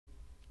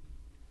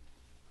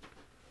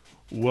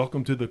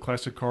Welcome to the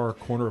Classic Car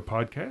Corner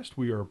podcast.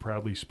 We are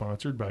proudly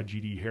sponsored by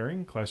GD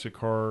Herring, Classic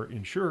Car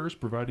Insurers,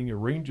 providing a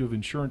range of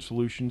insurance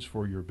solutions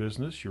for your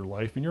business, your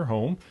life, and your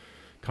home.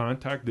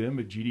 Contact them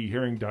at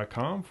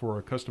gdherring.com for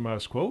a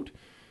customized quote.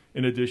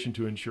 In addition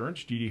to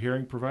insurance, GD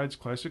Herring provides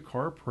classic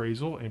car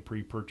appraisal and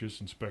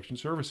pre-purchase inspection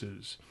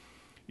services.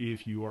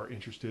 If you are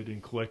interested in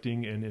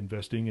collecting and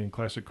investing in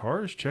classic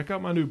cars, check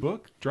out my new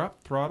book,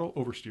 Drop Throttle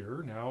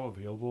Oversteer, now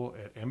available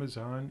at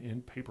Amazon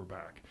in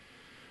paperback.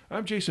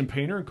 I'm Jason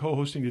Painter, and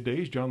co-hosting today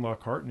is John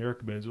Lockhart and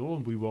Eric Benzel,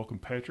 and we welcome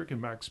Patrick and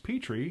Max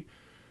Petrie,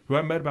 who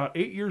I met about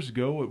 8 years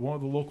ago at one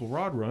of the local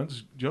rod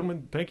runs.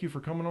 Gentlemen, thank you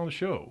for coming on the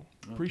show.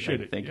 Appreciate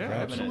it. Thank you for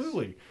having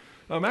absolutely.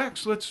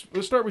 Max, let's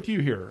start with you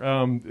here.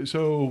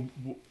 So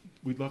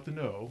we'd love to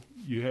know,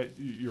 you had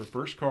your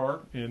first car,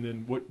 and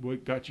then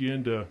what got you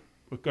into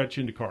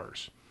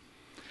cars?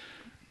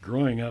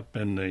 Growing up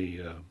in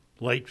the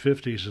late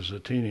 50s as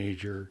a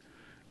teenager,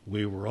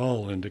 we were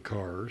all into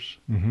cars,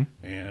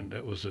 and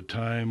it was a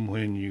time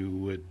when you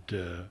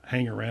would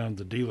hang around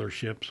the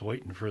dealerships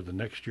waiting for the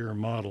next year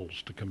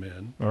models to come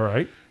in. All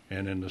right.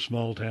 And in the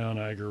small town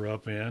I grew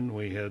up in,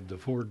 we had the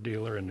Ford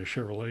dealer and the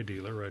Chevrolet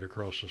dealer right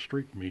across the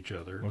street from each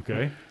other.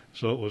 Okay.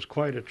 So it was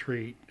quite a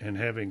treat, and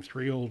having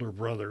three older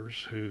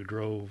brothers who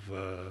drove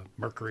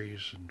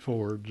Mercurys and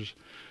Fords,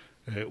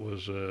 it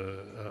was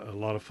a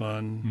lot of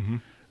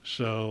fun.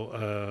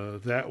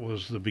 So that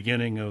was the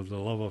beginning of the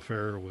love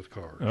affair with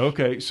cars.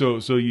 Okay, so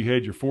you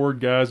had your Ford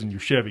guys and your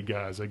Chevy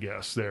guys, I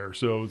guess, there.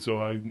 So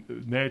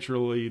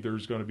naturally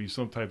there's going to be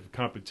some type of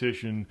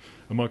competition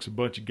amongst a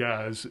bunch of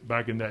guys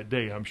back in that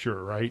day, I'm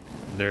sure, right?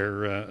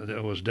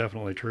 That was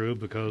definitely true,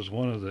 because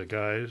one of the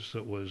guys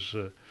that was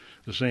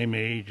the same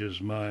age as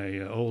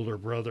my older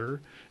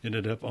brother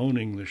ended up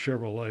owning the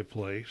Chevrolet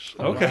place.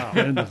 Okay.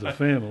 End of the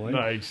family.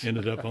 Nice.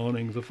 Ended up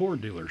owning the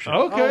Ford dealership.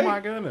 Okay. Oh, my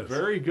goodness.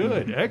 Very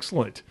good.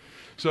 Excellent.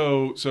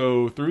 So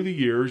through the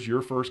years,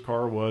 your first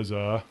car was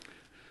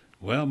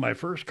Well, my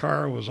first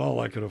car was all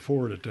I could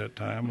afford at that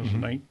time. It was a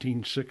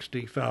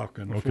 1960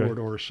 Falcon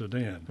four-door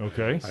sedan.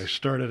 Okay. I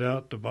started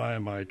out to buy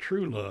my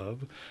true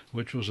love,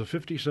 which was a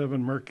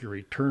 57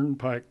 Mercury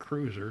Turnpike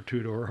Cruiser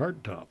two-door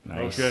hardtop.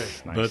 Nice. Okay.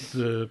 Nice. But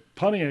the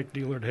Pontiac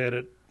dealer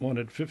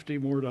wanted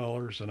 $50 more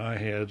than I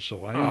had,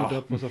 so I ended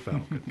up with a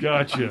Falcon.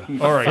 Gotcha.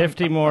 All right.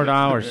 $50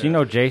 more. You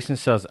know, Jason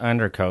sells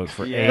undercoats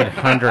for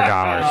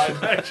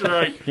 $800. That's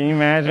right. Can you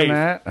imagine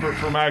that?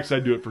 For Max,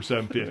 I'd do it for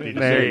 $750.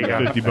 There you go.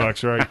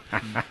 $50, right?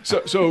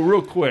 So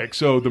real quick.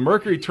 So the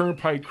Mercury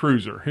Turnpike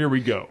Cruiser. Here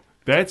we go.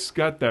 That's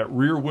got that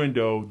rear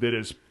window that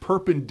is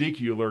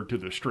perpendicular to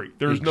the street.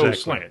 There's no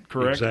Exactly. slant,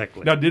 correct?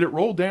 Exactly. Now, did it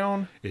roll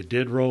down? It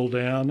did roll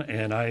down,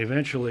 and I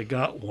eventually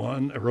got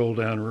a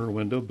roll-down rear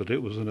window, but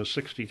it was in a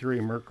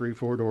 63 Mercury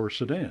four-door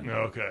sedan.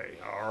 Okay.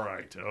 All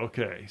right.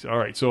 Okay. All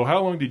right. So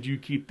how long did you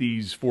keep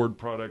these Ford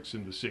products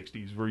in the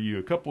 60s? Were you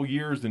a couple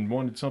years and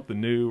wanted something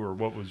new, or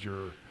what was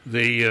your...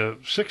 The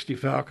 60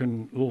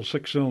 Falcon little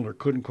six-cylinder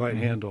couldn't quite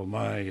handle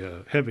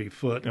my heavy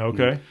foot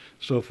Okay. and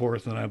so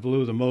forth, and I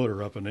blew the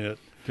motor up in it.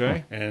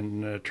 Okay.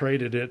 And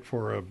traded it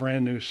for a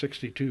brand new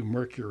 62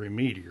 Mercury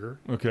Meteor,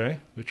 Okay.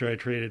 which I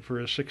traded for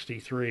a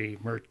 63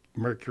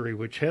 Mercury,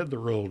 which had the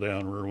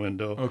roll-down rear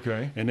window.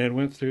 Okay. And then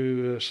went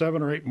through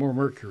 7 or 8 more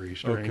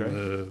Mercuries during Okay.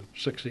 the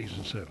 60s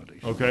and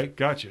 70s. Okay.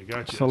 Gotcha.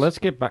 So let's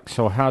get back.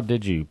 So how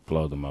did you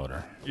blow the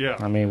motor? Yeah.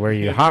 I mean, were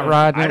you hot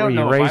rodding I it? Were don't you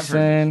know if I've heard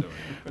racing?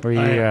 this Were you?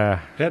 I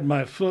had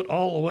my foot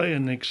all the way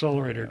in the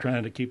accelerator,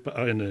 trying to keep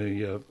in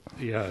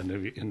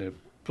the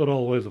foot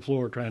all the way to the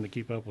floor, trying to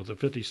keep up with the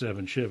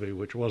 57 Chevy,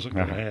 which wasn't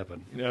going to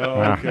happen.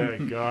 Okay,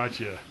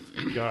 gotcha.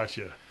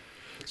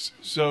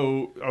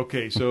 So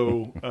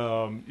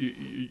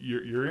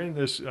you're in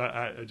this.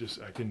 I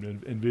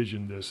can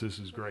envision this. This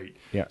is great.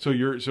 Yeah. So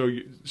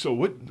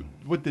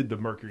what did the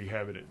Mercury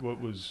have in it? What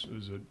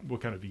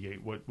kind of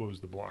V8? What was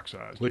the block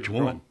size? Which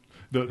one?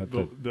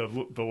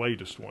 The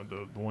latest one,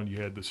 the one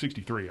you had, the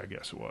 63, I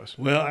guess it was.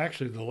 Well,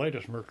 actually, the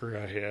latest Mercury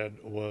I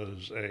had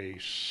was a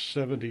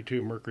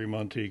 72 Mercury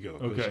Montego.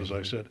 'Cause Okay. as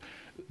I said,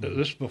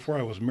 this is before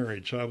I was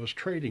married, so I was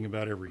trading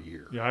about every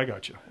year. Yeah, I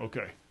got you.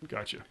 Okay,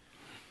 gotcha.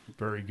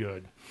 Very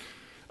good.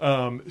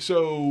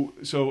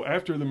 So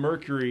after the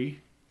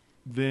Mercury,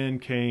 then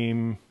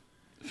came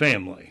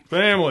Family.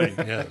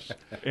 Yes.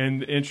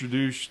 And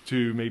introduced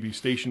to maybe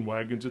station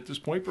wagons at this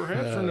point,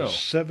 perhaps, or no?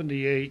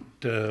 78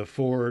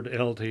 Ford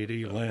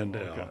LTD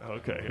Landau.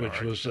 Okay. Which all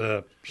right. was,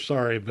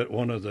 sorry, but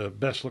one of the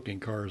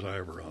best-looking cars I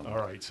ever owned. All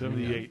right,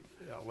 78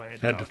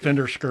 Landau. Had the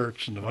fender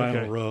skirts and the vinyl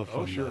Okay. roof. Oh,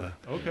 and, sure.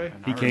 Okay.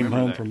 He I came remember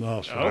home that. from the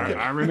hospital. Okay.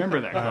 I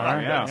remember that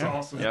car. Yeah. That's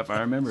awesome. Yep, I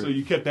remember. So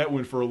you kept that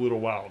one for a little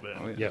while then?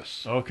 Oh, yeah.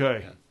 Yes.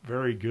 Okay.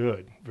 Very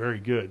good. Very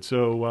good.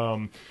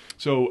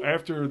 So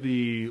after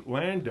the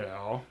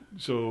Landau,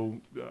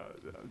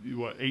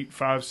 what, 8,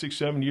 5, 6,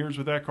 7 years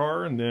with that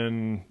car, and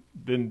then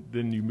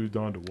you moved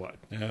on to what?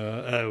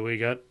 We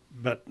got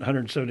about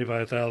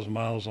 175,000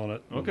 miles on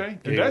it. Okay,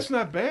 and that's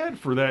not bad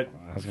for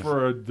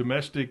a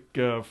domestic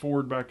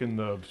Ford back in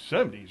the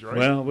 70s, right?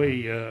 Well,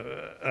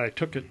 I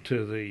took it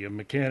to the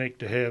mechanic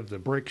to have the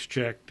brakes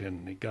checked,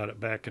 and he got it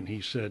back, and he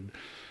said,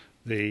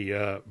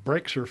 The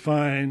brakes are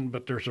fine,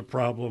 but there's a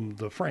problem.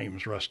 The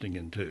frame's rusting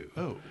in two.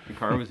 Oh, The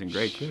car was in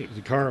great shape.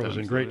 The car was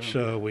in great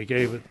show. We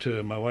gave it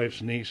to my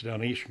wife's niece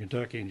down in eastern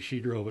Kentucky, and she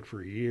drove it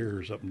for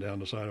years up and down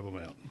the side of a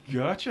mountain.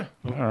 gotcha.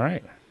 All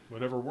right.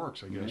 Whatever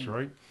works, I guess,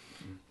 right?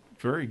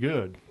 Very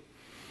good.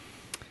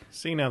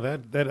 See, now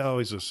that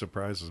always just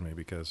surprises me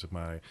because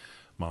my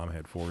mom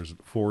had Fords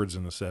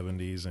in the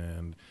 70s,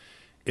 and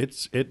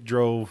it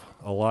drove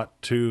a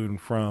lot to and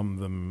from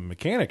the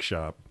mechanic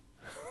shop,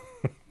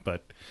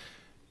 but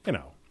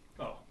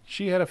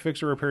she had a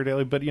fixer repair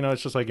daily. But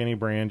it's just like any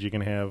brand, you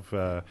can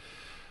have.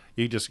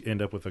 You just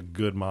end up with a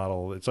good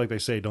model. It's like they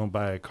say, don't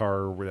buy a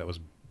car that was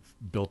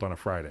built on a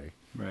Friday.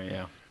 Right.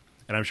 Yeah.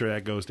 And I'm sure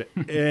that goes to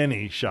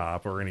any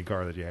shop or any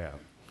car that you have.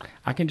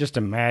 I can just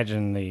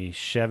imagine the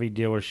Chevy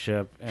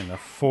dealership and the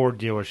Ford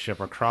dealership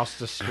across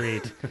the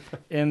street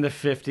in the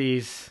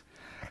 50s.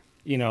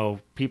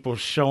 People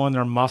showing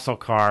their muscle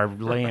car,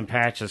 laying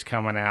patches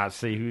coming out,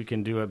 see who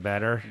can do it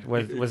better.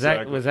 Was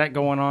that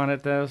going on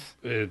at those?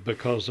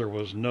 Because there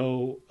was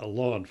no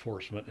law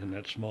enforcement in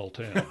that small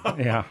town.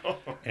 Yeah.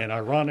 And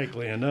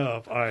ironically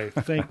enough, I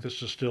think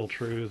this is still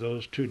true.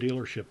 Those two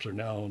dealerships are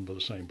now owned by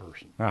the same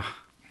person. Ah,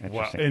 Wow.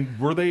 interesting. And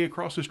were they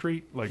across the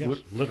street? Like, Yes,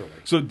 literally.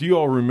 So, do you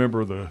all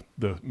remember the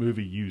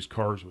movie Used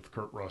Cars with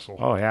Kurt Russell?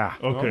 Oh yeah.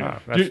 Okay.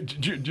 Oh,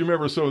 do you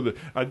remember? So,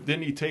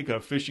 didn't he take a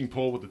fishing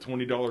pole with a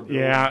 $20 bill?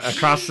 yeah,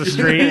 across the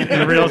street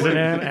and reels it in.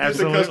 Get the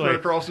customer Absolutely.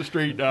 across the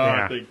street. No,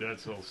 Yeah. I think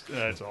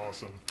that's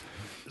awesome.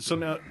 So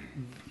now,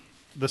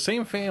 the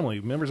same family,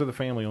 members of the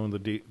family, owned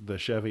the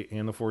Chevy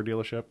and the Ford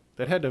dealership.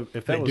 That had to,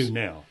 if that They was do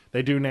now,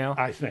 They do now.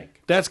 I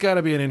think. That's got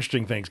to be an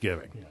interesting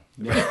Thanksgiving.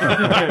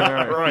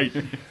 Right.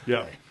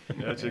 Yeah.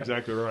 That's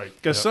exactly right.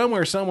 Because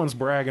somewhere someone's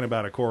bragging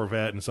about a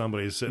Corvette and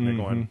somebody's sitting there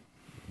going,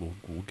 we'll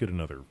get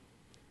another.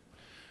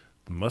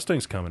 The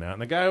Mustang's coming out.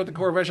 And the guy with the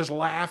Corvette's just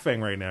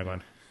laughing right now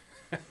going,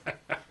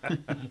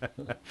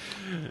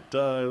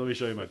 duh, let me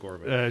show you my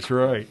Corvette. That's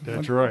right.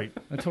 That's right.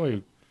 Until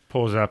he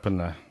pulls up in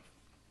the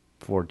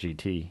Ford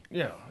GT.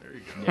 Yeah. There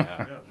you go.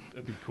 Yeah.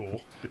 That'd be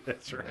cool.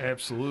 That's right.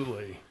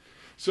 Absolutely.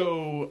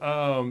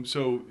 So,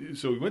 so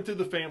we went to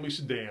the family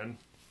sedan.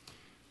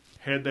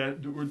 Had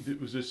that?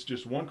 Was this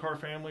just one car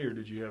family, or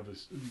did you have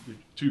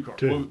two cars?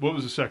 Two. What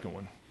was the second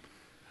one?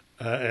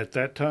 At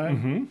that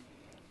time,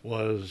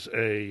 was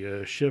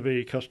a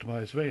Chevy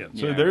customized van.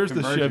 So Yeah, there's the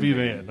conversion Chevy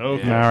van. van.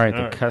 Okay. Yeah. All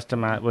right, the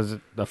customized, was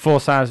it the full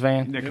size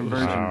van? The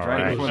conversion All right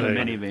right. before the It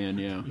was a- minivan.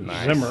 Yeah.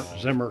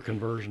 Nice. Zimmer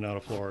conversion out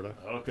of Florida.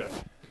 Okay.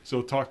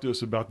 So talk to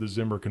us about the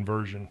Zimmer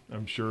conversion.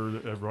 I'm sure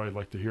that everybody would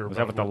like to hear Was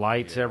about that with the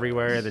lights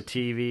everywhere, the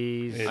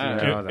TVs? It- you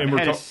And know, and the- we're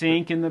had a talk-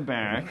 sink in the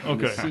back.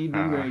 Okay. The CD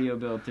radio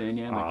built in.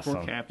 Yeah, like four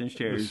Awesome. captain's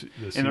chairs.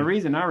 The And CD the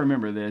reason I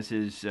remember this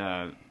is,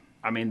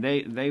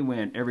 they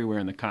went everywhere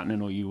in the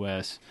continental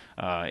U.S.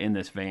 In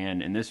this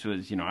van, and this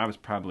was, I was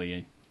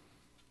probably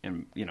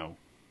in,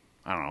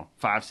 I don't know,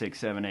 5, 6,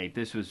 7, 8.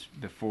 This was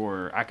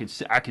before I could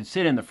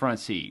sit in the front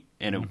seat,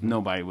 and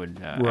nobody would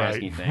ask Right.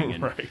 anything.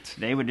 And Right.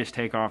 they would just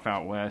take off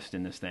out west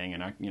in this thing,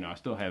 and I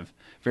still have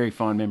very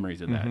fond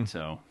memories of that.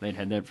 So they'd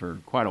had that for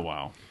quite a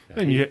while.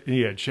 And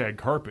you had shag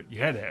carpet. You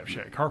had to have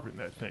shag carpet in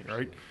that thing,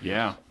 right?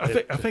 Yeah. I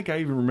think I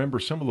even remember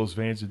some of those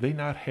vans. Did they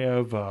not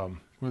have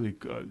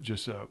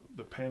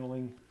the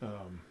paneling,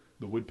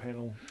 the wood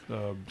panel?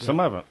 some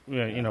of it,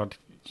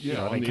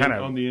 Yeah, they on kind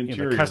on the of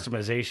interior.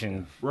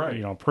 customization, Right.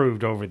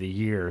 improved over the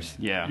years.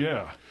 Yeah.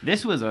 Yeah.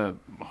 This was a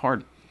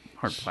hard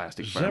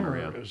plastic. if I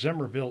remember.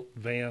 Zimmer built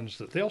vans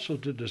that they also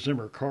did the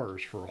Zimmer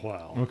cars for a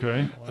while.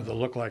 Okay. They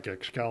look like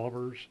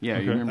Excaliburs. Yeah,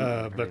 you Okay.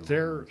 remember. But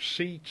their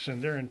seats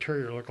and their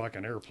interior looked like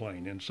an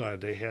airplane.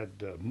 Inside they had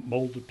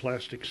molded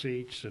plastic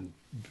seats and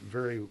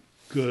very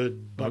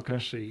good bucket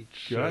Okay.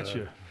 seats.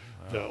 Gotcha.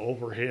 The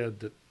overhead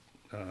that,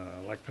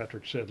 like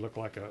Patrick said, looked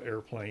like an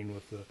airplane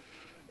with the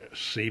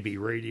CB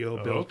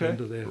radio built okay.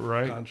 into the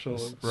Right. console.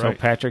 So, Right.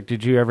 Patrick,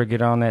 did you ever get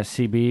on that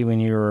CB when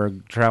you were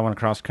traveling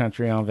across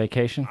country on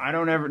vacation? I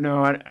don't ever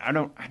know. I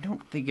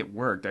don't think it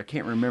worked. I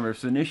can't remember.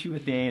 It's an issue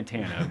with the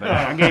antenna, but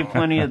I gave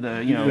plenty of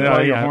the blow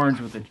your yeah. horns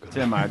with the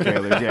semi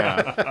trailers.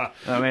 Yeah,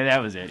 I mean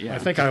that was it. Yeah, I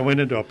think I went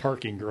into a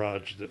parking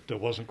garage that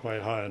wasn't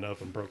quite high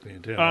enough and broke the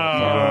antenna.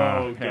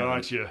 Oh, Yeah.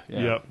 gotcha. Yeah.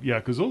 Yep. Yeah,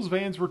 because those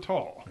vans were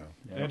tall.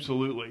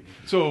 Absolutely.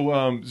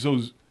 So,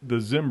 the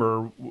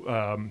Zimmer,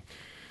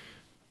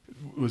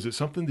 was it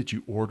something that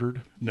you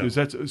ordered? No.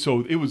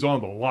 So it was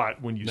on the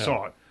lot when you No.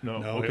 saw it. No.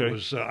 Okay. It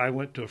was. I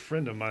went to a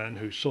friend of mine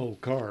who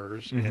sold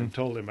cars and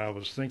told him I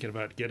was thinking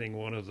about getting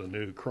one of the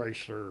new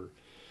Chrysler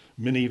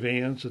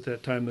minivans at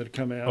that time that had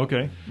come out.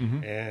 Okay.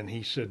 Mhm. And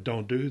he said,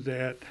 "Don't do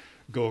that.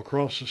 Go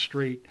across the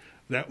street.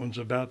 That one's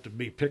about to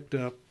be picked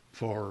up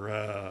for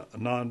a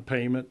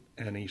non-payment,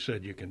 and he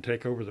said you can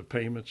take over the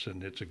payments,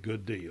 and it's a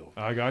good deal.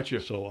 I got you.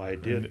 So I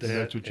did that.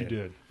 That's what you and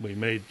did. We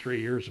made 3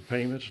 years of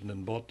payments, and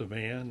then bought the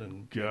van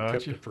and kept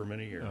Gotcha. it for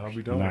many years. I'll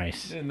be done.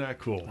 Nice. Isn't that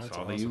cool? That's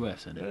all the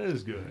U.S. in That it.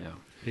 is good.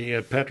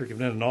 Yeah. Patrick had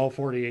been in all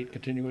 48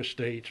 continuous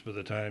states by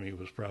the time he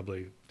was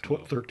probably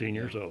 13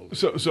 years old.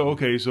 So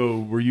okay. So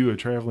were you a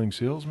traveling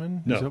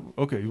salesman? No. Is that,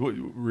 okay.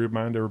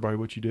 Remind everybody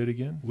what you did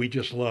again. We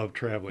just love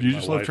traveling. You My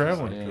just love wife and I,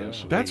 traveling. Yeah.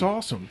 yes. That's We-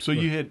 awesome. So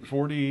you hit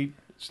 48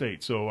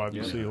 states. So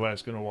obviously Yeah.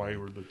 Alaska and Hawaii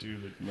were the two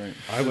that. Right.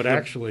 I would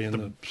actually, in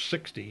the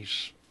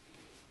 60s,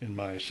 in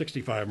my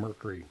 65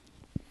 Mercury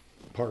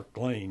Park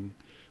Lane,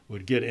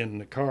 would get in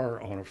the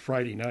car on a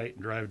Friday night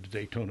and drive to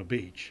Daytona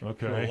Beach for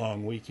Okay. a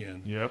long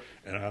weekend. Yep.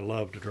 And I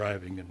loved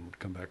driving and would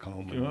come back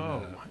home and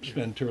Oh.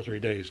 spend 2 or 3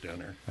 days down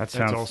there. That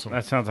sounds awesome.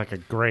 That sounds like a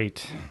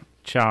great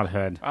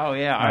childhood. Oh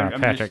yeah,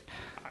 I'm Patrick.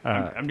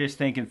 I'm just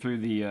thinking through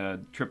the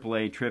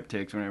AAA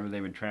triptychs whenever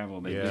they would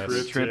travel. They Yes.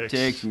 just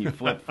triptychs and you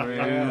flip through.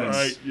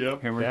 Right.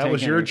 Yep. And we're That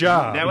was taking- your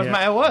job. That was Yeah.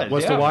 my. It was.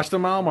 Was yeah. to watch the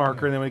mile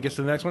marker, and then when it gets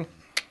to the next one,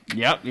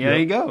 Yep. Yeah. There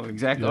you go.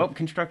 Exactly. Oh,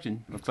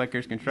 construction. Looks like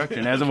there's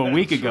construction. As of a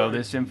week ago,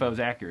 this info's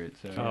accurate.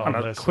 So. On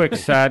a that's quick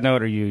side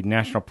note, are you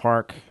national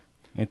park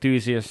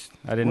enthusiast?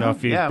 I didn't know Well,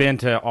 if you've yeah. been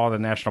to all the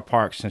national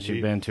parks since you've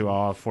We- been to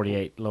all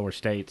 48 lower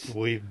states.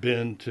 We've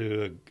been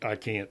to, I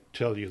can't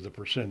tell you the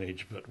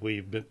percentage, but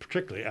we've been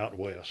particularly out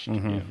west.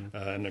 In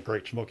the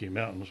Great Smoky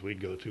Mountains,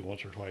 we'd go to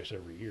once or twice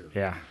every year.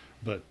 Yeah.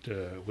 But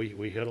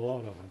we hit a lot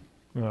of them.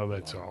 Oh,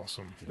 that's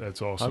awesome.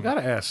 That's awesome. I've got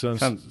to ask. So,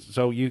 Sounds-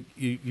 so you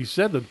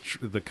said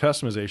the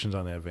customizations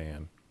on that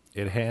van.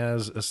 It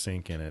has a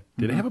sink in it.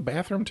 Did it have a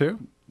bathroom too?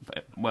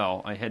 But,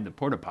 well, I had the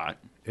porta pot.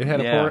 It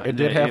had Yeah, it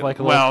did have like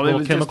a well, little it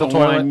was chemical just the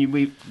toilet,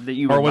 one that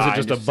you or would was buy it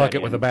just to a set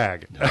bucket with in. a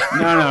bag?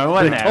 No, it wasn't that. It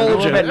was a told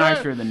little you. bit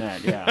nicer than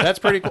that. Yeah. That's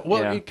pretty cool.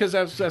 Well, Yeah. because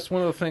that's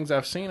one of the things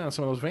I've seen on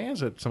some of those vans,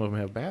 that some of them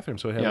have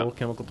bathrooms. So it had Yeah. a little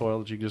chemical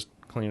toilet. You just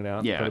clean it out.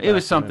 and Yeah, put it was back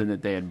in something there.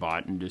 that they had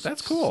bought and just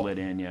That's cool. slid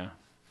in, yeah.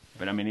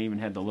 But I mean, it even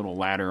had the little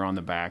ladder on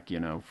the back,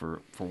 for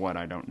what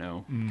I don't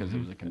know, because it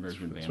was a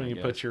conversion van. That's when I you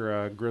guess. put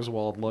your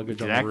Griswold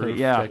luggage on Exactly, the roof.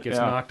 yeah, That gets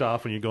yeah. knocked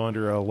off when you go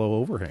under a low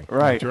overhang.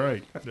 right. That's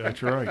right.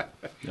 That's right.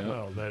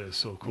 Oh, that is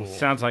so cool.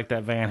 Sounds like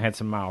that van had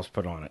some miles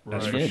put on it.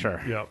 That's Right. for It did.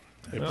 sure. Yep.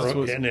 It Yeah,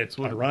 broke, so and it's-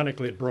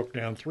 ironically, it broke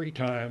down 3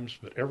 times,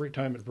 but every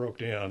time it broke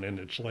down in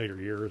its later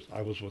years,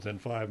 I was within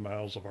 5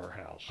 miles of our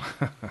house.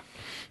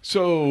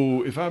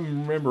 So, if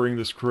I'm remembering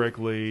this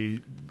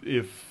correctly,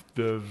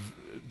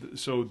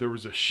 so there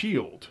was a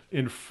shield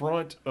in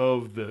front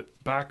of the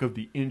back of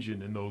the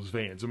engine in those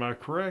vans. Am I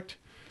correct?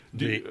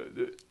 It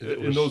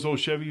In was- those old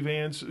Chevy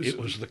vans? It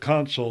was the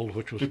console,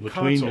 which was The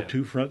between console. the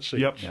 2 front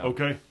seats. Yep. Yeah.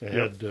 Okay. It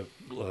Yep.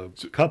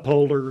 had cup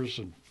holders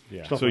and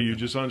Yeah. stuff So like you that.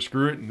 just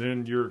unscrew it, and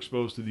then you're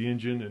exposed to the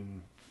engine,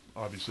 and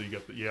obviously you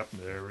got the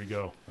there we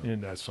go,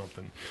 and that's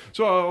something.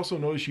 So I also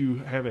notice you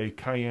have a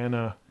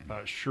Cayenne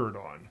shirt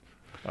on.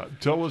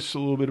 Tell us a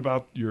little bit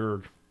about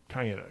your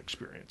Cayenne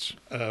experience.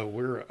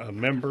 We're a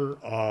member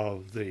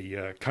of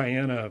the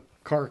Cayenne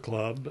Car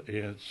Club.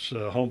 It's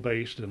home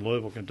based in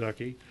Louisville,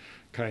 Kentucky.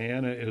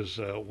 Cayenne is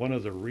one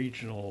of the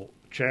regional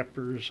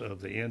chapters of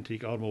the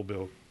Antique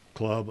Automobile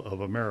Club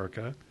of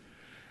America,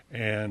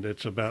 and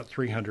it's about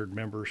 300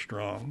 members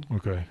strong.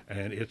 Okay.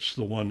 And it's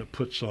the one that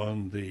puts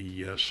on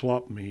the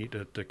swap meet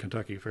at the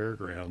Kentucky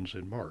Fairgrounds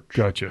in March.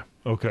 Gotcha.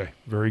 Okay.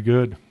 Very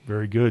good.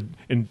 Very good.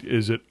 And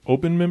is it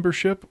open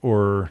membership,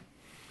 or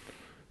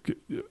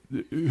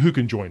who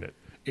can join it?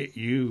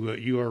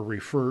 You are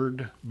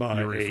referred by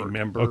You're a referred.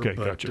 member. Okay,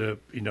 but, gotcha.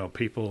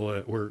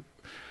 People we're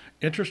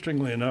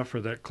interestingly enough for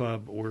that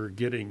club, we're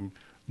getting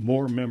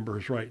more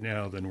members right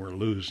now than we're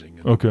losing.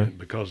 Okay.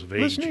 Because of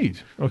That's age.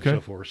 neat. And Okay.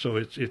 so forth. So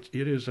it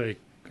is a,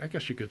 I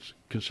guess you could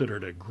consider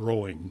it a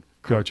growing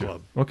Gotcha.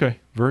 club. Okay.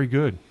 Very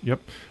good.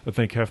 Yep. I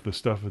think half the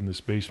stuff in this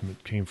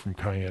basement came from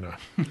Cayenne.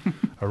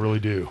 I really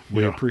do.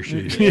 We Yeah.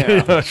 appreciate it.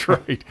 Yeah, that's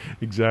right.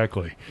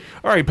 Exactly.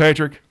 All right,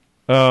 Patrick.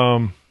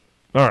 All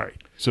right.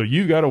 So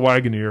you got a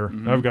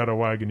Wagoneer. I've got a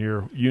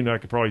Wagoneer. You and I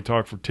could probably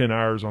talk for 10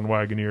 hours on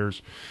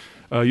Wagoneers.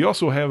 You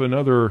also have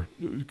another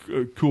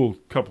cool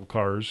couple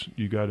cars.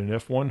 You got an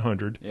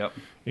F100. Yep.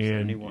 And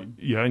 71.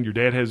 yeah, and your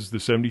dad has the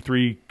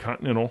 73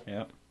 Continental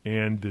Yep.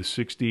 and the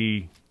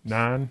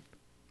 69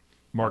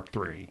 Mark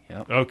III.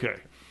 Yep. Okay.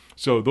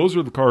 So those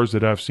are the cars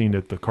that I've seen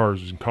at the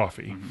Cars and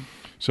Coffee.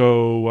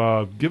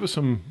 So give us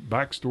some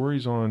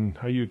backstories on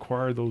how you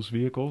acquired those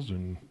vehicles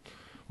and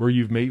where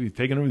you've maybe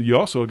taken them. You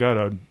also got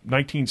a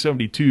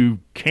 1972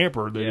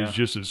 camper that is Yeah.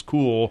 just as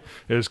cool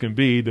as can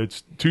be.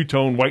 That's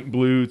two-tone white and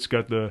blue. It's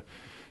got the,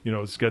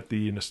 it's got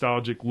the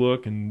nostalgic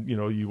look, and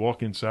you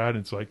walk inside and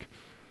it's like,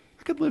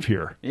 I could live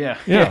here. Yeah.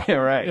 Yeah.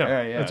 Right. Yeah.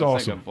 Right. Yeah. That's it's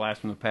awesome. like a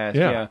blast from the past.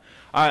 Yeah. Yeah.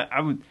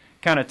 I would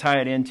kind of tie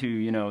it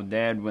into,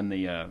 Dad, when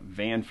the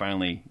van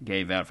finally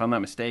gave out. If I'm not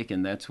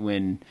mistaken, that's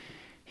when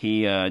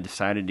he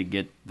decided to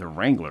get the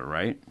Wrangler,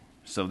 right?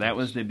 So that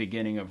was the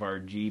beginning of our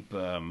Jeep,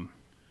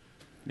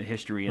 the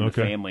history in the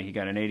Okay. family. He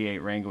got an 88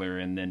 Wrangler,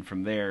 and then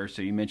from there,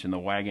 so you mentioned the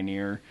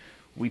Wagoneer.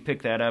 We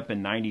picked that up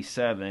in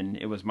 97.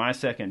 It was my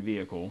second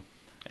vehicle,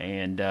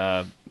 and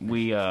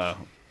we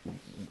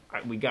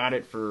we got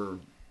it for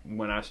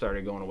when I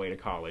started going away to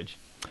college,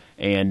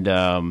 and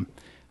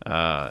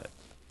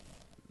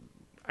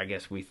I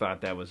guess we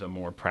thought that was a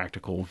more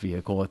practical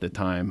vehicle at the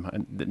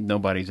time.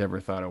 Nobody's ever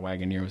thought a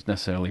Wagoneer was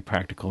necessarily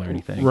practical or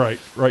anything. Right.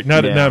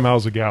 Not at Yeah. 9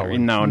 miles a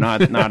gallon. No,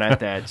 not at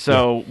that.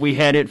 So we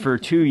had it for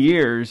 2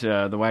 years,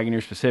 the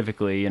Wagoneer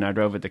specifically, and I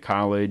drove it to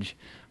college.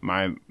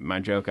 My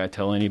joke I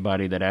tell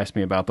anybody that asks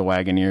me about the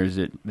Wagoneer is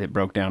that it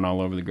broke down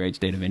all over the great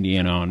state of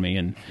Indiana on me.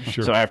 And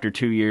Sure. so after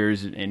 2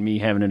 years and me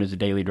having it as a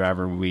daily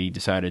driver, we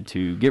decided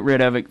to get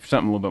rid of it for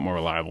something a little bit more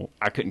reliable.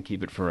 I couldn't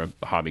keep it for a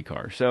hobby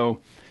car. So,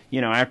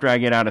 after I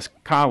get out of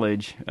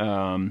college, got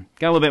a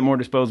little bit more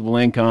disposable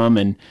income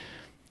and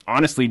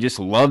honestly just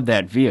loved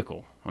that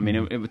vehicle. I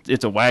mean,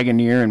 it's a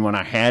Wagoneer, and when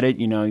I had it,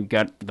 you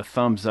got the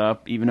thumbs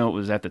up, even though it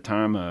was at the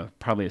time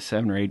probably a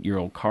 7 or 8 year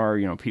old car,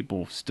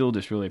 people still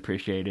just really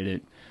appreciated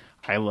it.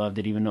 I loved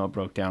it, even though it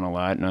broke down a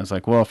lot. And I was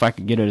like, well, if I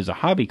could get it as a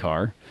hobby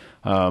car,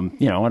 I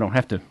don't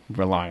have to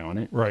rely on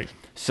it. Right.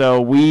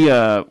 So we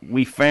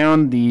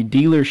found the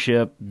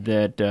dealership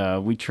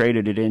that we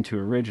traded it into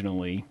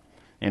originally,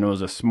 and it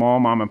was a small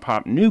mom and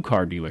pop new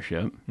car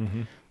dealership.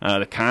 Mm-hmm.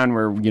 The kind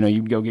where,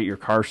 you'd go get your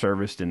car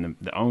serviced and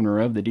the owner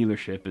of the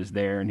dealership is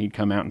there and he'd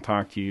come out and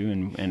talk to you.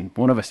 And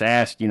one of us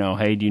asked,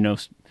 hey, do you know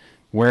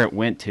where it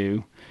went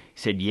to? He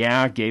said,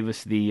 yeah, gave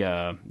us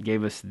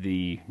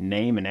the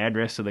name and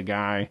address of the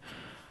guy.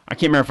 I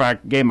can't remember if I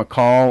gave him a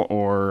call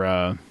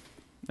or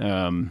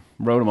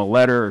wrote him a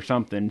letter or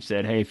something,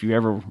 said, hey, if you're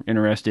ever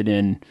interested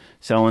in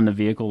selling the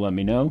vehicle, let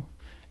me know.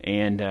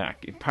 And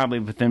probably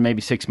within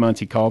maybe 6 months,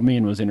 he called me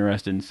and was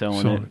interested in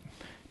selling it.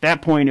 At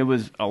that point, it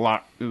was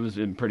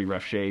in pretty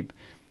rough shape.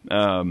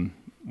 When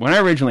I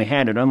originally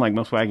had it, unlike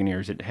most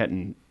Wagoneers, it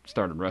hadn't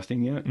started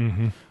rusting yet.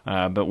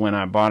 Mm-hmm. But when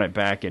I bought it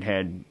back, it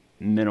had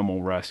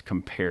minimal rust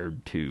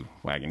compared to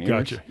Wagoneers.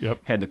 Gotcha. Yep.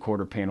 Had the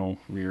quarter panel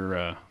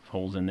rear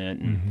holes in it,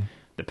 and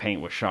the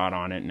paint was shot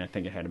on it, and I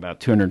think it had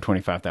about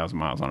 225,000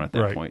 miles on it at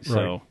that point.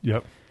 So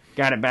Yep.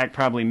 got it back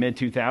probably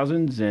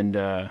mid-2000s,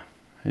 and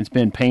it's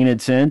been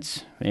painted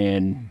since,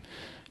 and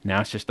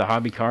now it's just a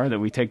hobby car that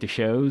we take to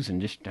shows,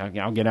 and just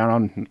I'll get out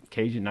on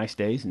occasion, nice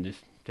days, and just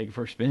take it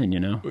for a spin,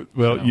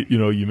 Well,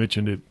 So. you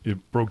mentioned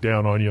it broke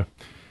down on you.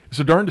 It's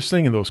the darndest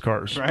thing in those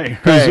cars. Right.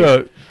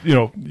 Because,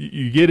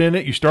 you get in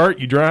it, you start,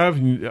 you drive,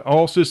 and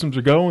all systems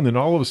are going, then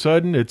all of a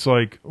sudden it's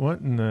like, what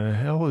in the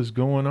hell is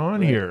going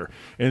on here?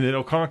 And then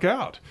it'll conk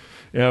out.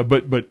 Yeah,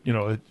 but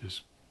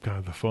it's kind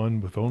of the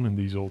fun with owning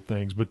these old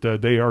things. But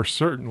they are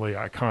certainly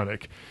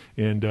iconic.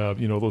 And,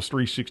 those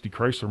 360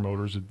 Chrysler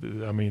motors,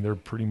 I mean, they're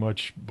pretty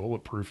much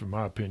bulletproof in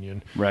my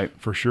opinion. Right.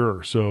 For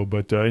sure. So,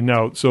 but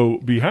so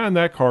behind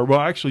that car, well,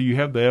 actually you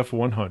have the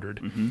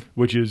F100,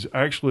 which is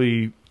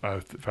actually,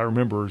 if I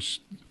remember, is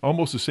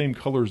almost the same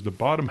color as the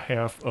bottom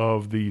half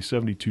of the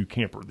 72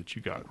 Camper that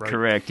you got, right?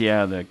 Correct,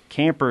 yeah. The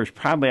Camper is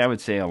probably, I would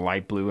say, a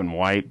light blue and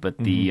white, but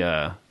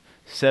the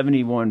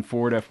 71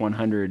 Ford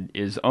F100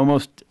 is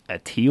almost a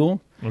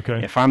teal.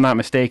 Okay. If I'm not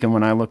mistaken,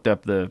 when I looked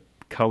up the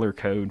color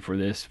code for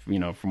this,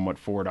 from what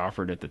Ford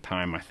offered at the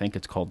time, I think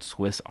it's called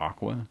Swiss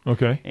Aqua.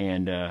 Okay.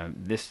 And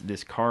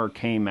this car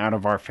came out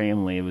of our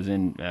family. It was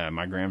in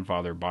my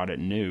grandfather bought it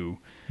new.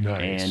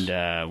 Nice.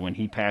 And when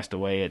he passed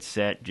away, it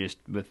sat just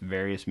with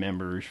various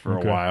members for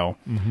Okay. a while.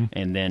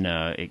 And then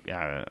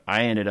I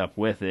ended up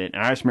with it.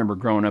 And I just remember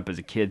growing up as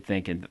a kid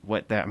thinking,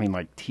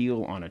 like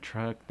teal on a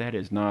truck? That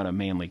is not a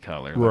manly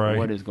color. Like, Right.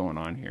 what is going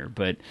on here?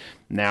 But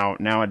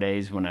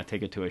nowadays, when I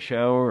take it to a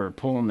show or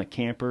pull in the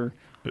camper,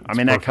 It's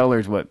that perfect. color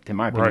is what, in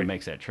my opinion, Right.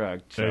 makes that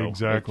truck. So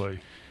Exactly.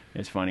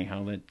 It's funny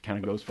how that kind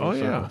of goes full Oh,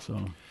 yeah.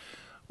 circle. So.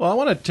 Well, I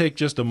want to take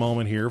just a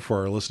moment here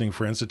for our listening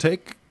friends to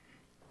take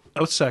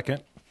a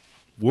second.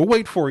 We'll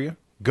wait for you.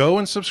 Go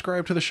and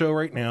subscribe to the show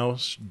right now.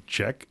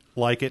 Check,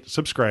 like it,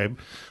 subscribe.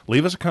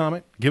 Leave us a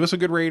comment. Give us a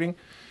good rating.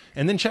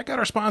 And then check out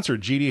our sponsor,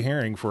 GD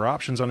Herring, for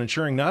options on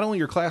insuring not only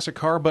your classic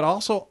car, but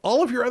also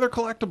all of your other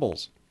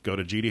collectibles. Go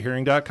to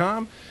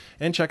gdherring.com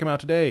and check them out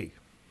today.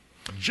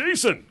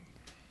 Jason!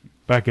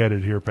 Back at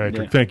it here,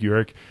 Patrick. Yeah. Thank you,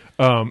 Eric.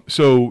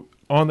 So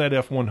on that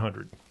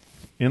F100,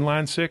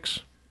 inline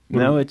six?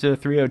 No, it's a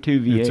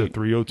 302 V8. It's a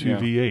 302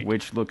 V8.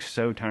 Which looks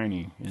so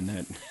tiny in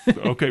that.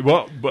 Okay,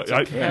 well, but you're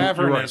right.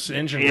 Cavernous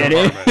engine It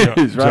compartment.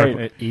 is, exactly.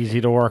 right.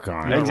 Easy to work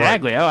on.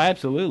 Exactly. Oh,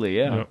 absolutely.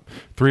 Yeah. Yeah.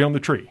 3 on the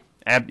tree.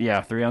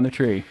 Yeah. 3 on the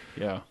tree.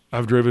 Yeah.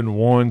 I've driven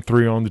 1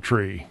 3 on the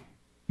tree.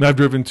 And I've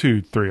driven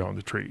 2 3 on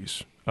the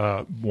trees.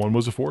 One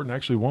was a Ford, and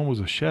actually one was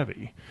a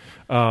Chevy.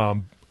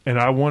 And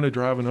I want to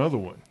drive another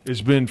one. It's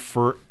been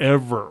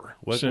forever.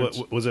 What,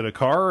 was it a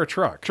car or a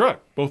truck? Truck,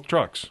 both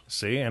trucks.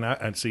 See,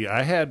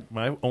 I had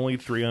my only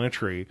 3 on a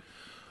tree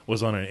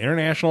was on an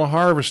International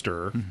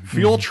Harvester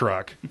fuel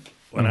truck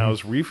when I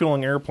was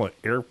refilling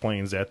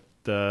airplanes at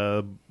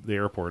the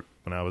airport.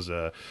 When I was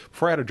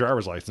before I had a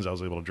driver's license, I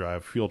was able to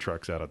drive fuel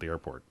trucks out at the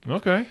airport.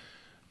 Okay.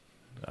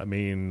 I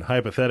mean,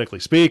 hypothetically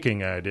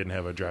speaking, I didn't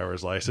have a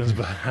driver's license,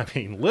 but I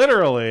mean,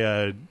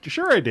 literally,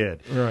 sure I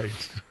did. Right.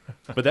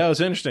 But that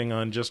was interesting.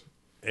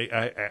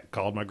 I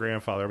called my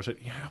grandfather. I said,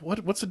 "Yeah,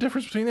 what's the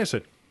difference between this?" I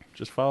said,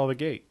 "Just follow the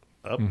gate."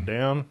 up,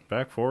 down,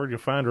 back, forward. You'll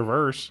find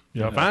reverse.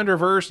 Yep. Find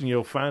reverse, and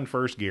you'll find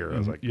first gear. I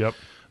was like, Yep.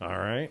 all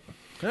right.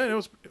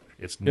 And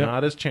it's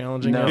not as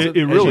challenging No. as It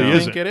as really you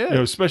isn't. think it is. You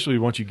know, especially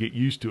once you get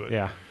used to it.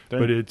 Yeah.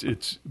 But it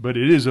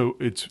is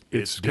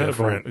it's kind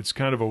different. it's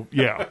kind of a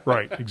yeah,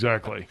 right,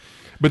 exactly.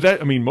 But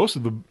that, I mean, most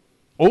of the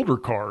older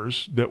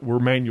cars that were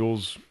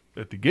manuals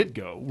at the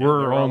get-go were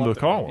they're all on the up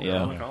column.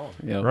 Yeah. on the column.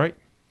 Yep. Right.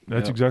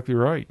 That's Yep. exactly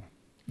right.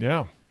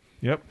 Yeah.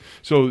 Yep.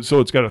 So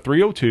it's got a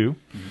 302.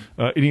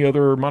 Any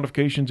other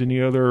modifications? Any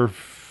other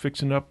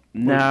fixing up?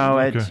 No,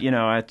 Okay.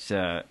 it's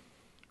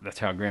that's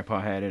how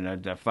Grandpa had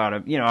it. I thought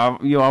of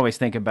you always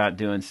think about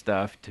doing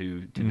stuff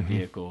to the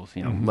vehicles.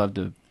 Love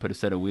to put a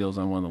set of wheels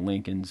on one of the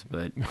Lincolns,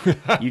 but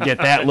you get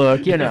that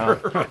look,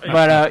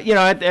 But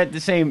at the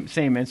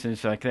same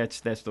instance, like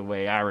that's the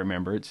way I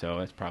remember it. So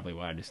that's probably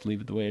why I just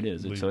leave it the way it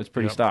is. So it's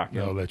pretty Yep. stock.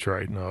 No, that's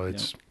right. No,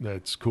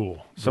 that's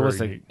cool. So was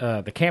Very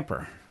the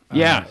camper?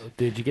 Yeah.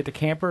 Did you get the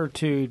camper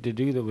to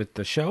do with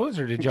the shows,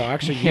 or did y'all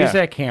actually Yeah. use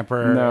that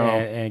camper No.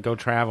 and go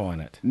travel in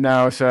it?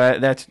 No, so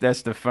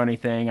that's the funny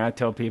thing. I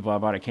tell people I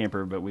bought a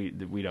camper, but we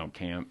don't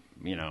camp,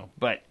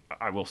 But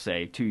I will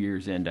say, 2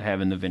 years into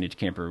having the vintage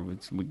camper,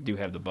 we do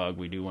have the bug.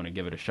 We do want to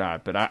give it a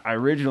shot. But I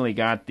originally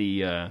got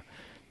the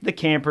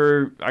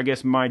camper. I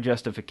guess my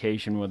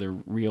justification, whether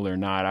real or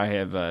not, I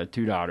have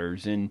 2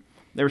 daughters, and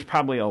there was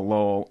probably a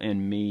lull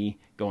in me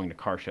going to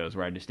car shows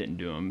where I just didn't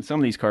do them. Some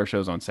of these car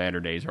shows on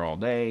Saturdays are all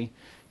day.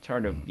 It's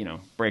hard to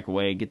break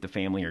away, get the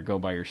family, or go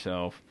by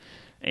yourself.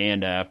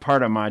 And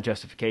part of my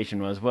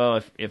justification was, well,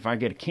 if I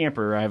get a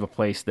camper, I have a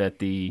place that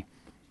the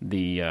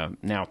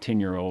now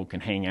 10-year-old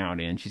can hang out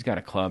in. She's got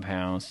a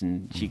clubhouse,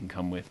 and she can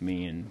come with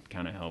me and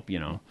kind of help,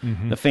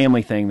 the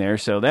family thing there.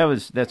 So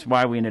that's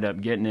why we ended up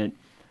getting it.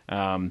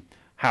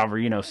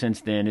 However,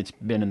 since then it's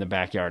been in the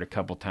backyard a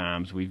couple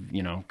times. We've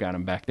got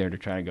them back there to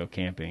try to go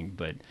camping,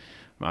 but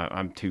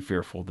I'm too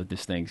fearful that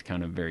this thing's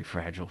kind of very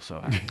fragile, so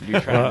I do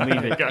try to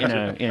leave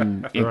it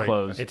in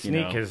enclosed. It's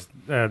neat because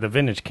the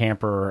vintage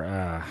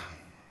camper,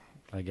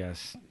 I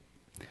guess,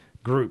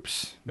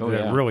 groups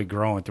they're really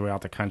growing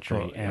throughout the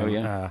country.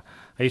 I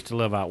used to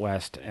live out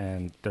west,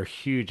 and they're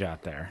huge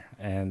out there,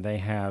 and they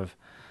have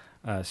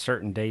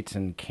certain dates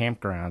and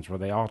campgrounds where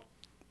they all,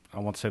 I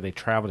won't say they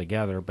travel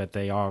together, but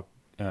they all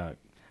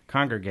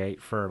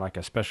congregate for like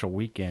a special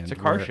weekend. It's a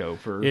car show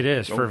for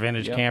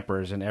vintage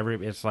campers, and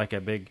it's like a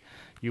big.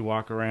 You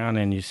walk around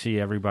and you see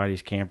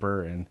everybody's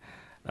camper, and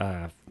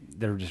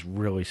they're just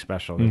really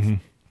special.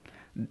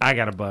 I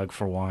got a bug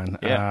for one.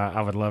 Yeah.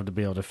 I would love to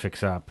be able to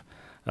fix up,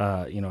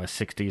 a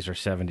 60s or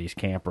 70s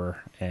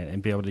camper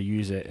and be able to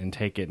use it and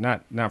take it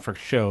not for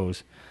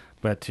shows,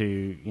 but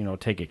to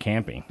take it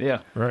camping.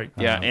 Yeah, Right.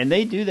 Yeah, and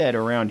they do that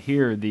around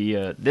here.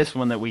 The this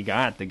one that we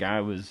got, the guy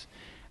was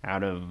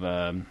out of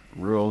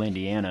rural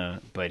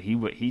Indiana, but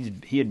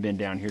he had been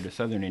down here to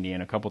southern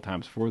Indiana a couple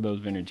times for those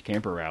vintage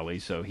camper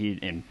rallies. So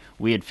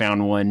we had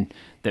found one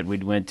that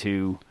we'd went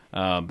to,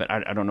 but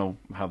I don't know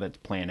how that's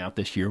playing out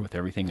this year with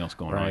everything else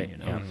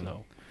going on.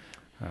 So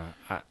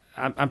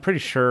I'm pretty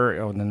sure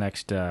in the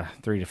next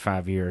 3 to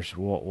 5 years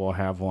we'll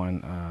have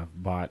one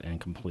bought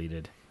and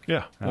completed.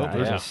 Yeah. Well,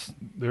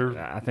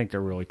 I think they're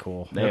really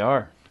cool. they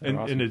are. They're and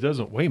awesome. it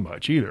doesn't weigh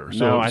much either.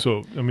 So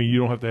No, I mean, you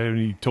don't have to have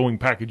any towing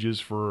packages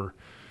for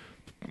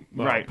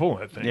pulling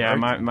that thing. Yeah,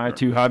 right? my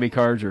 2 hobby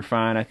cars are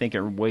fine. I think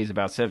it weighs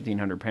about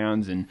 1,700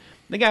 pounds. And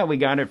the guy we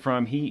got it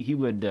from, he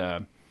would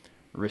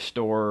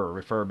restore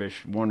or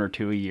refurbish 1 or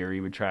 2 a year. He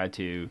would try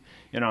to.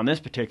 And on this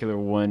particular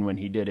one, when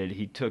he did it,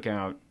 he took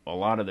out a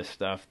lot of the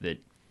stuff that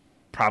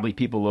probably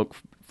people look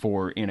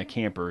for in a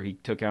camper. He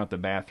took out the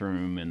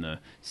bathroom and the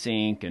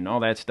sink and all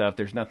that stuff.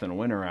 There's nothing to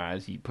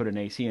winterize. He put an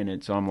AC in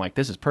it. So I'm like,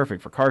 this is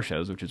perfect for car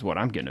shows, which is what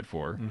I'm getting it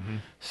for.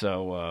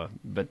 So,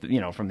 but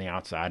from the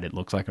outside, it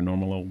looks like a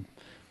normal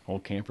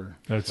old camper.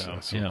 That's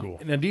so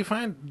cool. Now, do you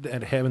find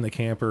that having the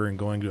camper and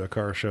going to a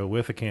car show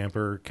with a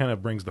camper kind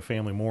of brings the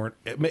family more?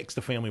 It makes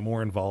the family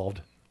more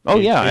involved. Oh,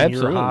 yeah, in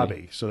absolutely. your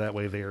hobby, so that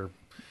way they're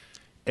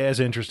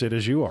as interested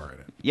as you are in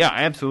it. Yeah,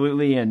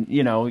 absolutely. And,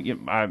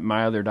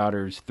 my other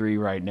daughter's 3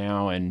 right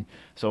now. And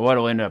so what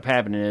will end up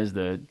happening is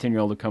the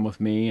 10-year-old will come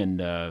with me, and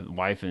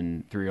wife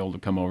and 3-year-old will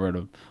come over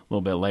a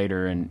little bit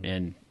later.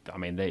 And I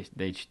mean,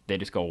 they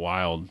just go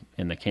wild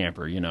in the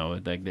camper,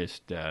 like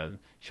this.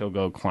 She'll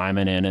go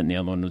climbing in it, and the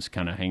other one will just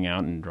kind of hang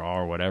out and draw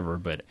or whatever.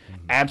 But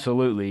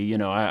absolutely,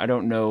 I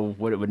don't know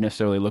what it would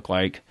necessarily look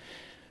like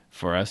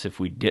for us if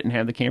we didn't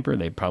have the camper.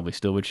 They probably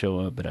still would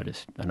show up, but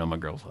I know my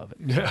girls love it.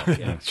 So, Yeah,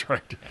 that's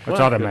right. That's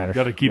all that matters.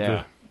 Got to keep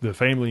Yeah. the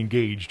family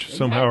engaged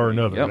somehow or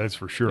another. Yep. That's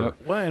for sure. Yep.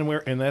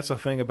 Well, and that's the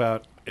thing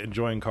about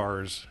enjoying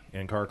cars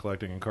and car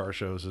collecting and car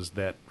shows is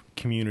that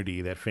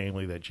community, that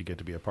family that you get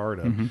to be a part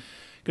of.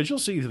 Because you'll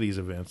see these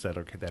events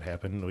that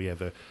happen. We have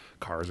the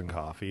Cars and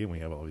Coffee, and we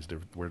have all these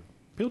different where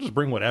people just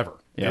bring whatever.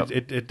 Yep.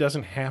 It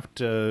doesn't have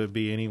to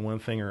be any one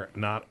thing or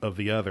not of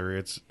the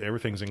other.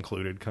 Everything's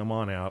included. Come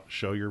on out,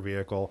 show your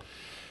vehicle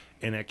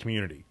in that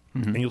community,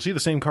 and you'll see the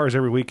same cars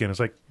every weekend. It's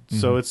like,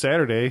 so it's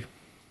Saturday.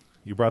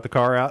 You brought the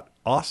car out.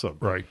 Awesome.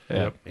 Right.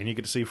 Yeah. Yep. And you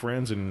get to see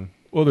friends and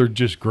Well, they're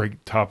just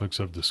great topics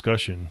of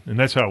discussion, and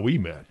that's how we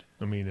met.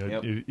 I mean,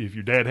 Yep. if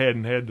your dad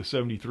hadn't had the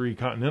 '73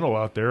 Continental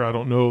out there, I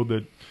don't know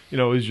that.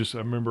 It's just I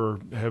remember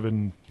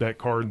having that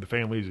car in the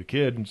family as a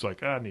kid, and it's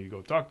like I need to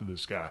go talk to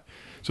this guy.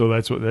 So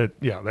that's what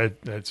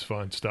that's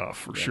fun stuff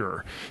for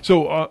sure.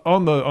 So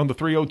on the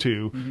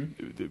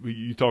 302,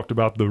 you talked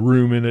about the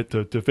room in it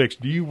to fix.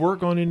 Do you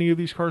work on any of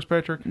these cars,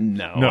 Patrick?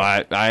 No, No.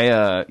 I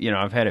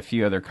I've had a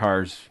few other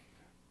cars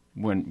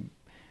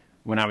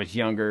when I was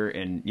younger,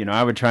 and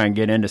I would try and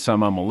get into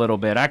some of them a little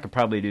bit. I could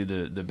probably do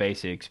the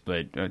basics,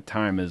 but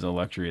time is a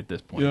luxury at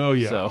this point. Oh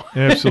yeah, so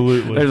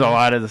absolutely. there's a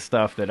lot of the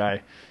stuff that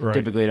I Right.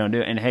 typically don't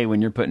do. And hey,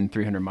 when you're putting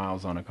 300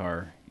 miles on a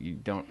car, you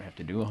don't have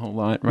to do a whole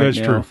lot right That's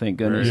now. true. Thank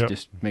goodness. Yep.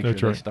 Just make That's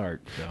sure right. they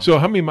start. So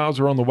how many miles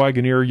are on the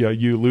Wagoneer? Yeah,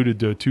 you alluded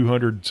to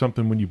 200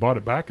 something when you bought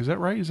it back. Is that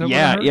right? Is that what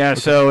I heard? Yeah.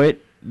 So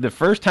the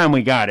first time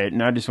we got it,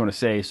 and I just want to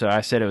say, so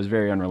I said it was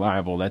very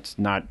unreliable. That's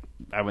not.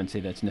 I wouldn't say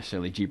that's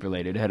necessarily Jeep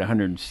related. It had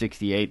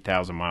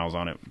 168,000 miles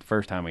on it the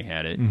first time we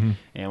had it,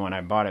 and when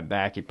I bought it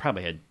back, it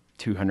probably had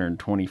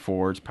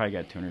 224. It's probably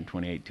got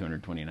 228,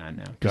 229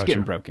 now. It's Gotcha.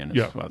 getting broken.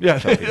 Yeah, Is what yeah, I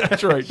tell people.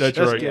 that's right. That's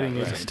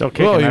right. Still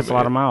kicking. Well, That's a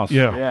lot of miles.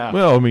 Yeah. Yeah.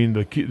 Well, I mean,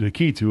 the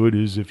key to it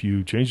is if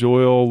you change the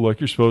oil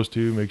like you're supposed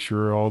to, make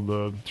sure all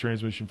the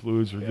transmission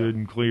fluids are good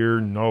and clear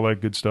and all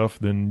that good stuff,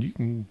 then you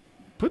can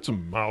put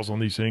some miles on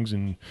these things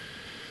and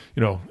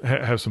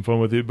have some fun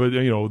with it. But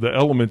the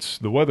elements,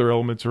 the weather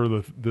elements, are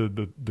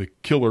the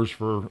killers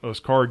for us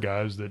car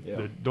guys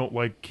that don't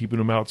like keeping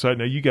them outside.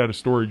 Now you got a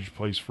storage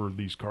place for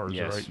these cars,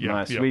 Yes,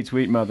 right? my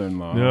sweet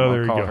mother-in-law. No,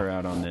 there I'll you call go. her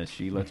out on this.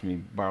 She lets me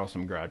borrow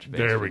some garage space.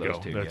 There for we those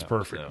go. two. That's Yeah,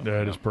 perfect. so,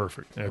 That yeah. is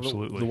perfect.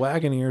 Absolutely. The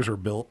Wagoneers are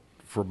built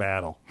for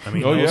battle. I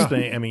mean, Oh, those yeah.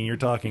 things. I mean, you're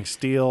talking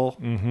steel.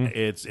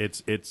 It's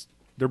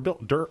they're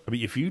built dirt. I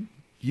mean, if you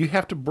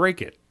have to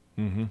break it,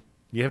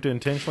 you have to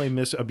intentionally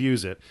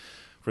abuse it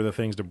for the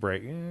things to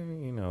break.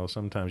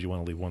 Sometimes you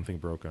want to leave one thing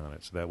broken on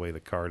it, so that way the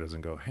car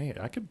doesn't go, "Hey,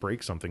 I could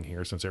break something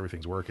here since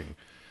everything's working."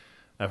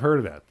 I've heard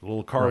of that. The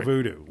little car Right.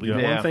 voodoo. Leave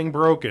Yeah. one thing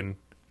broken.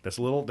 That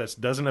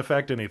doesn't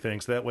affect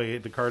anything, so that way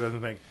the car doesn't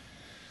think.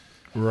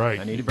 Right.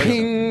 I need to break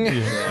something.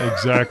 Yeah,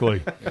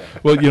 exactly.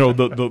 Well,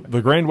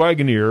 the Grand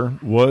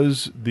Wagoneer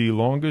was the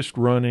longest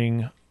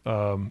running.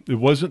 It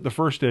wasn't the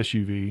first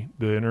SUV.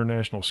 The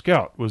International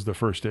Scout was the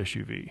first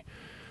SUV,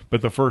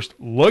 but the first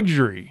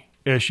luxury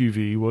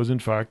SUV was in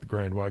fact the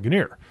Grand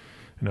Wagoneer.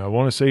 And I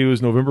want to say it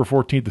was November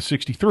 14th of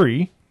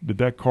 '63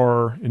 that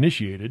car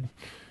initiated,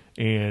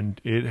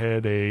 and it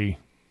had a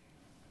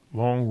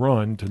long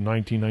run to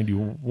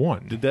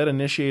 1991. Did that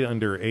initiate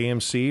under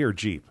AMC or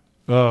Jeep?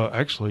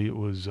 Actually, it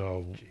was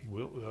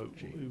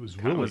Willys.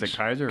 Was it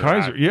Kaiser?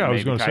 Kaiser, yeah, I was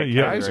Maybe going to say,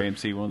 yeah. Kaiser or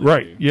AMC, one of the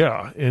Right, two.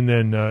 yeah. And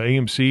then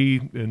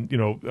AMC,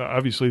 and,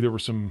 obviously there were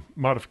some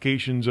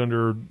modifications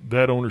under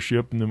that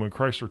ownership. And then when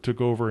Chrysler took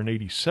over in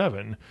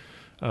 '87,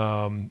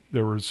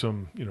 there were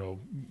some,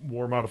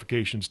 more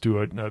modifications to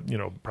it,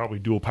 probably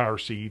dual power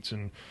seats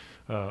and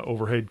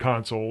overhead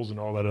consoles and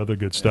all that other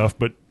good stuff.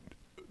 But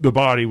the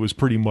body was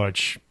pretty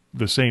much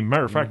the same.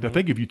 Matter of fact, I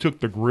think if you took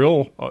the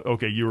grill,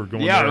 okay, you were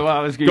going Yeah, there.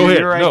 well, Go ahead.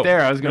 you're right No,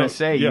 there. I was going no, to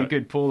say yeah. you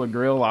could pull a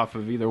grill off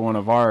of either one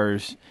of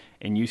ours,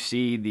 and you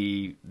see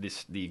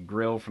the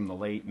grill from the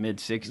late mid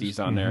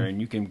 '60s on there, and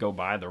you can go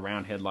buy the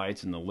round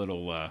headlights and the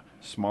little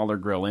smaller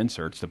grill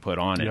inserts to put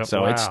on it. Yep.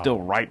 So it's Wow.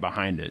 still right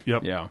behind it.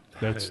 Yep. Yeah.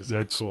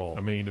 That's cool.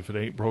 I mean, if it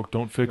ain't broke,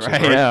 don't fix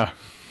Right. it. Right?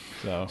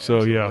 Yeah.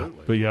 So yeah,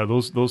 but yeah,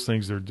 those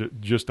things are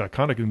just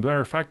iconic. And matter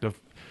of fact,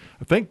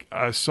 I think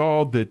I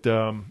saw that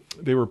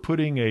they were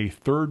putting a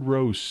third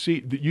row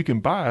seat. That you can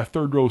buy a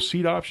third row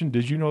seat option.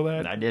 Did you know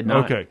that? I did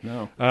not. Okay.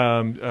 No.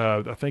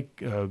 I think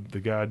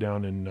the guy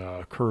down in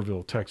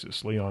Kerrville,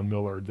 Texas, Leon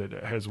Miller, that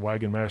has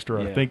Wagon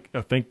Master. Yeah.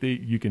 I think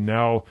that you can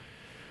now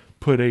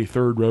put a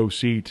third row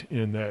seat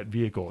in that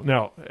vehicle.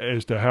 Now,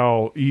 as to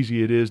how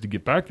easy it is to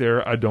get back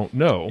there, I don't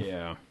know.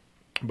 Yeah.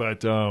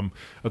 But I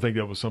think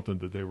that was something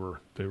that they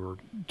were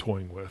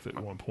toying with at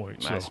one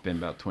point. So. I spent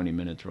about 20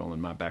 minutes rolling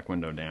my back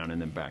window down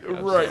and then back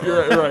up. Right,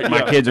 so right.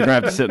 My kids are going to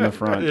have to sit in the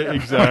front. Yeah,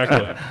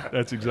 exactly.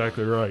 That's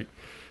exactly right.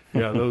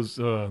 Yeah, those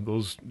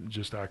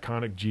just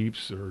iconic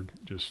Jeeps are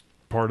just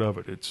part of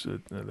it.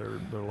 They're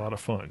a lot of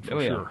fun for Oh,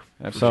 yeah. sure.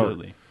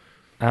 Absolutely.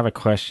 I have a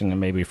question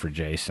maybe for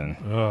Jason.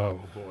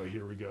 Oh boy,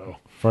 here we go.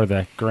 For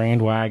the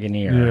Grand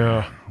Wagoneer,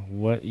 Yeah.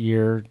 what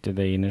year did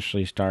they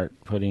initially start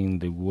putting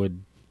the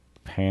wood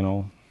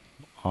panel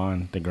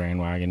on the Grand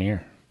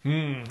Wagoneer?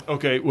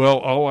 Okay, well,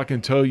 all I can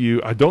tell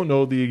you, I don't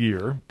know the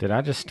year. Did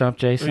I just stump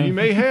Jason? You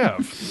may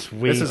have.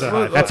 Sweet. This is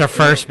a- That's a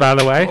first, by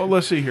the way. Well,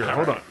 let's see here.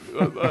 Hold on.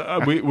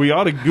 We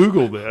ought to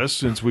Google this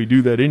since we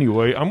do that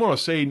anyway. I'm going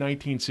to say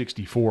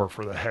 1964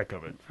 for the heck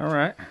of it. All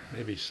right.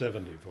 Maybe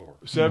 74.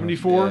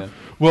 74. Yeah.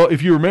 Well,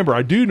 if you remember,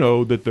 I do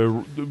know that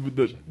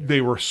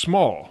they were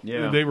small.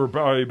 Yeah. They were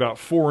probably about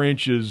 4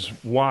 inches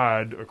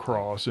wide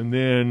across, and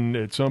then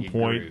at some It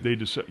point grew. they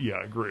just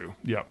it grew.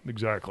 Yeah,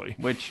 exactly.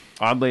 Which,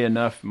 oddly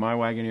enough, my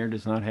Wagoneer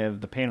does not have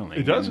the paneling.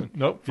 It doesn't.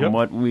 Nope. From Yep.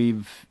 what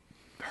we've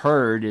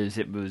heard is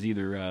it was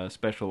either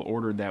special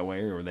ordered that way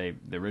or the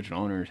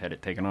original owners had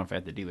it taken off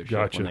at the dealership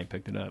Gotcha. when they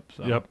picked it up.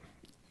 So. Yep.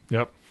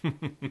 Yep.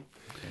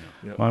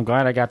 Well, I'm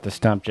glad I got to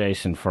stump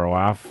Jason for a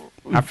while.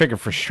 I figured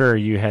for sure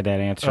you had that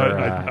answer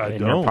I in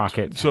don't. your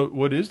pocket. So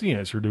what is the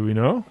answer? Do we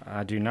know?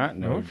 I do not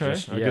know Okay.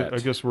 just yet. I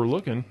guess we're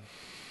looking.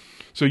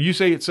 So you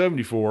say it's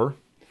 74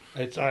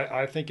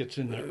 I think it's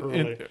in the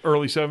in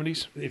early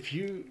 70s, If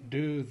you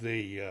do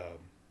the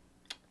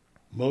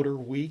Motor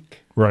Week,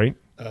 right?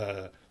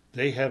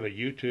 they have a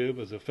YouTube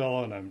of the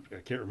fellow, and I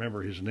can't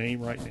remember his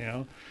name right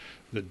now,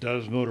 that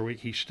does Motor Week.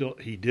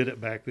 He did it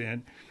back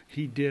then.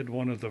 He did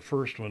one of the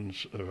first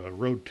ones,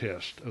 road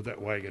test of that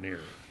Wagoneer,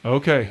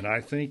 Okay. and I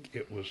think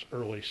it was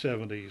early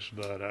 70s,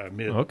 but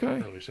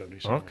early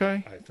 70s.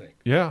 Okay. I think.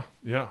 Yeah.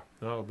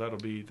 No, that'll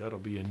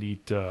be a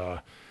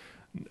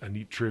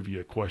neat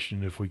trivia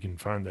question if we can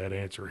find that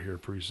answer here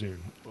pretty soon.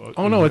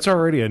 Oh no, it's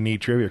already a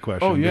neat trivia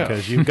question. Oh, yeah.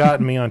 Because you've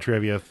gotten me on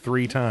trivia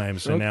 3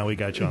 times, and now we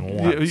got you on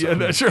one. Yeah, so.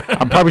 that's right.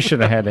 I probably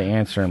should have had the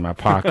answer in my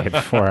pocket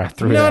before I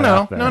threw that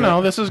out there.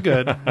 No. This is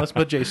good. Let's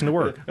put Jason to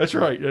work. That's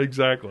right.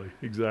 Exactly.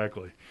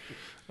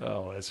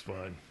 Oh, that's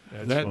fun.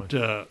 That's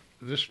fun.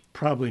 This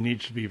probably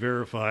needs to be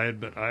verified,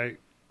 but I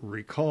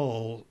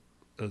recall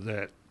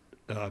that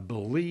I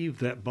believe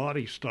that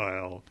body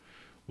style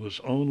was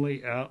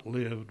only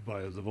outlived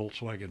by the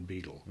Volkswagen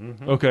Beetle,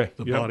 Okay.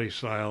 the Yep. body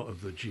style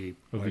of the Jeep.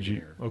 Of the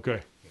Jeep. Wagoneer. Okay.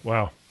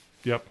 Wow.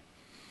 Yep.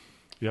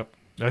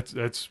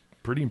 That's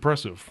pretty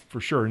impressive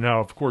for sure. Now,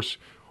 of course,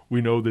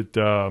 we know that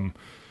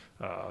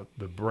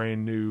the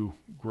brand new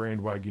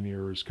Grand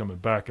Wagoneer is coming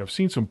back. I've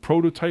seen some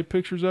prototype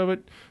pictures of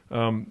it.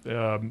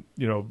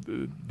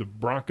 The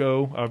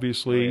Bronco,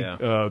 obviously,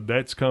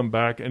 that's come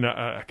back, and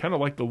I kind of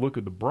like the look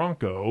of the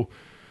Bronco.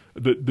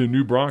 The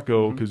new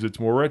Bronco, because it's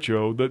more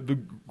retro. The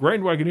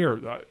Grand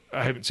Wagoneer,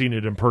 I haven't seen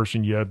it in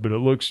person yet, but it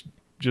looks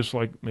just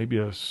like maybe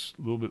a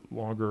little bit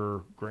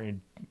longer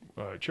Grand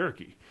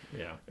Cherokee.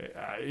 Yeah.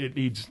 It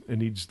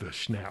needs the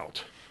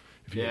snout.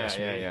 If you ask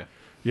me.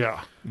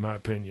 Yeah, in my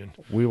opinion.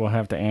 We will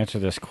have to answer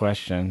this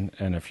question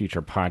in a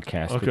future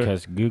podcast Okay.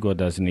 because Google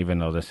doesn't even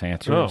know this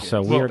answer. Oh,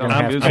 so well, we're going to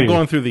have I'm to.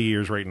 going through the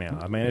years right now.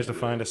 I managed to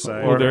find a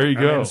site. Well, there you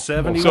I'm go. in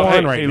 71 So,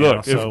 hey, right look,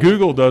 now. So if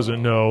Google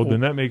doesn't know, then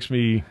that makes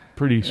me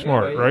pretty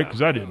smart, right?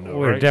 Because I didn't know.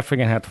 We're right? definitely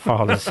going to have to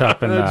follow this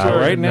up in, That's right.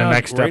 right in now, the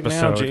next right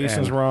episode. now,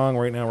 Jason's and- wrong.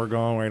 Right now, we're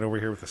going right over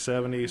here with the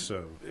 70s.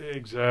 So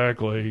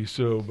Exactly.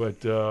 So,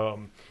 but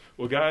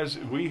well, guys,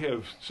 we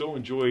have so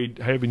enjoyed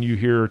having you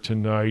here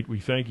tonight.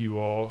 We thank you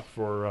all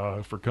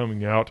for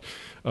coming out,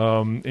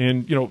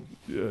 and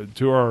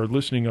to our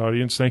listening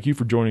audience, thank you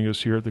for joining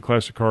us here at the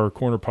Classic Car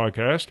Corner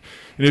podcast.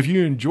 And if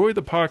you enjoy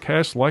the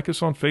podcast, like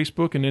us on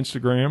Facebook and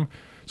Instagram.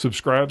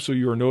 Subscribe so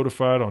you are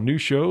notified on new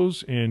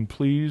shows, and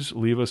please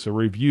leave us a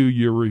review.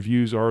 Your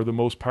reviews are the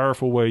most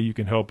powerful way you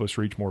can help us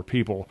reach more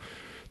people.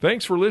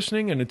 Thanks for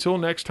listening, and until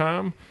next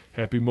time,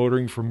 happy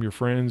motoring from your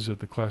friends at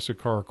the Classic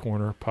Car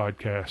Corner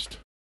podcast.